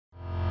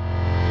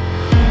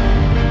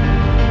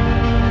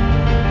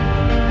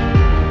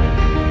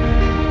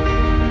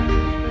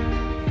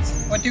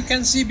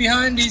can see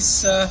behind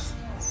is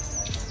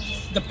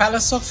the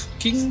palace of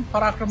King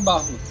Parakrama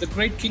Bahu, the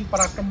great King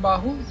Parakrama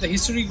Bahu. The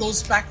history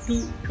goes back to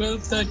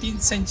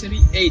 12th-13th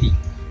century AD.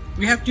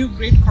 We have two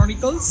great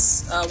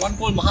chronicles, one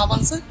called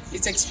Mahavansa.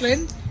 It's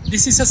explained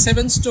this is a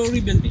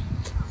 7-story building,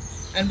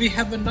 and we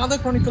have another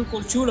chronicle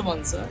called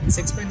Chulavansa. It's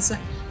explained it's a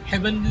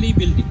heavenly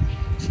building.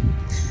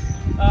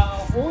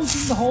 Holes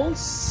in the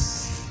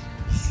halls,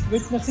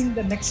 witnessing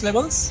the next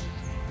levels.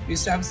 We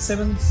used to have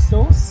 7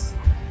 stores,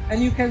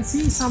 and you can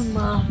see some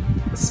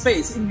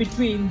space in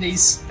between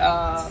these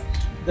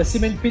the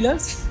cement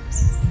pillars.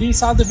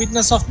 These are the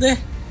witness of the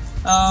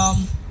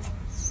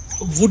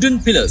wooden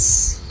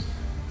pillars.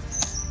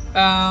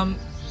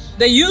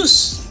 They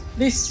use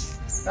this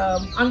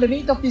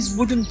underneath of these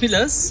wooden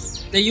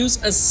pillars. They use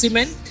a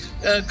cement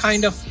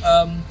kind of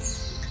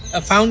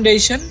a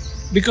foundation,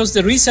 because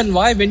the reason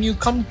why, when you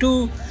come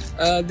to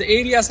the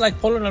areas like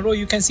Polonnaruwa,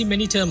 you can see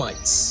many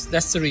termites.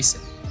 That's the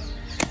reason.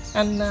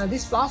 And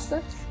this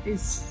plaster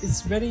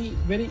is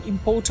very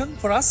important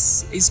for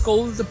us. It's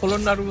called the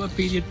Polonnaruwa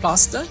period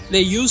plaster.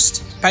 They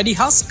used paddy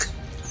husk,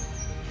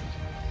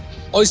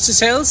 oyster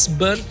shells,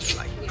 burnt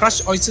like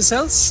crushed oyster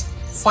shells,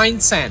 fine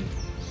sand,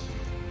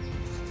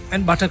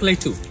 and butter clay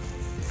too.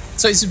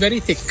 So it's very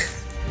thick.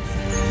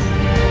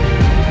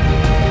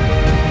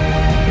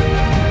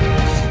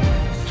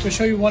 To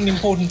show you one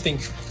important thing.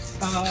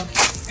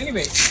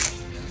 Anyway,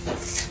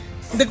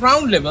 the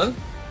ground level,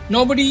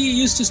 nobody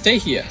used to stay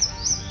here.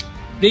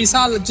 These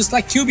are just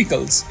like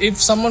cubicles. If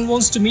someone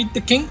wants to meet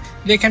the king,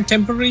 they can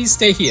temporarily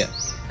stay here,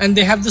 and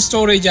they have the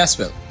storage as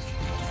well.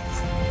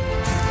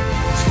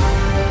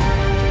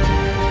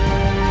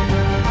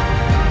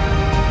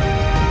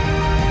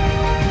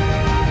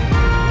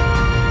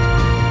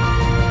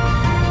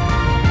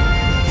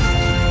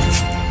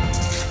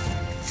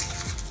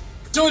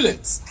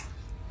 Toilets.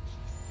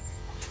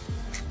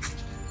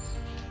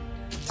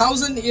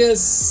 1000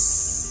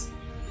 years,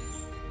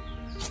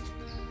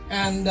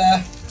 and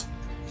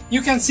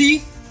you can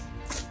see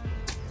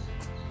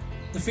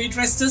the feet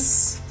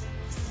resters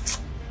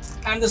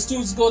and the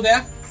stools go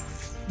there.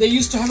 They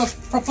used to have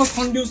a proper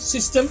conduit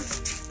system,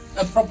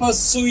 a proper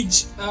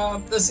sewage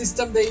the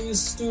system they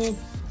used to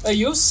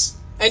use,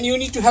 and you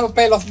need to have a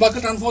pail of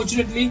bucket.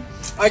 Unfortunately,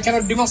 I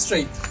cannot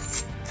demonstrate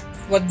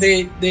what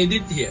they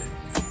did here.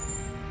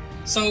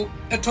 So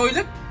a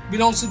toilet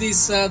belongs to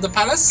this the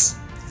palace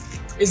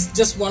is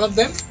just one of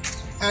them,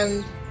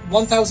 and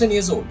 1000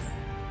 years old.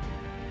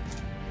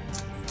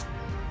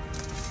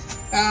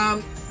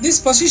 This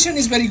position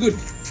is very good.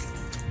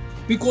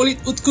 We call it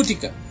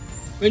utkutika.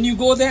 When you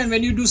go there and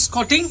when you do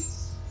squatting,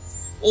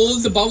 all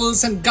the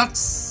bowels and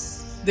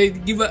guts, they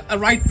give a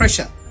right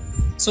pressure,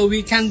 so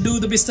we can do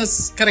the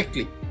business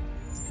correctly.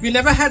 We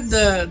never had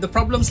the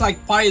problems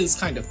like piles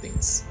kind of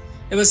things.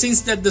 Ever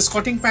since that the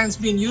squatting pans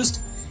been used,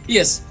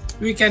 yes,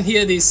 we can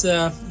hear these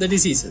the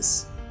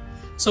diseases.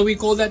 So we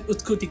call that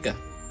utkutika.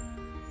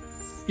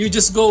 You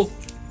just go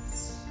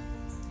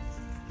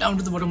down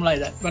to the bottom like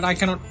that, but I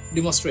cannot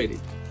demonstrate it.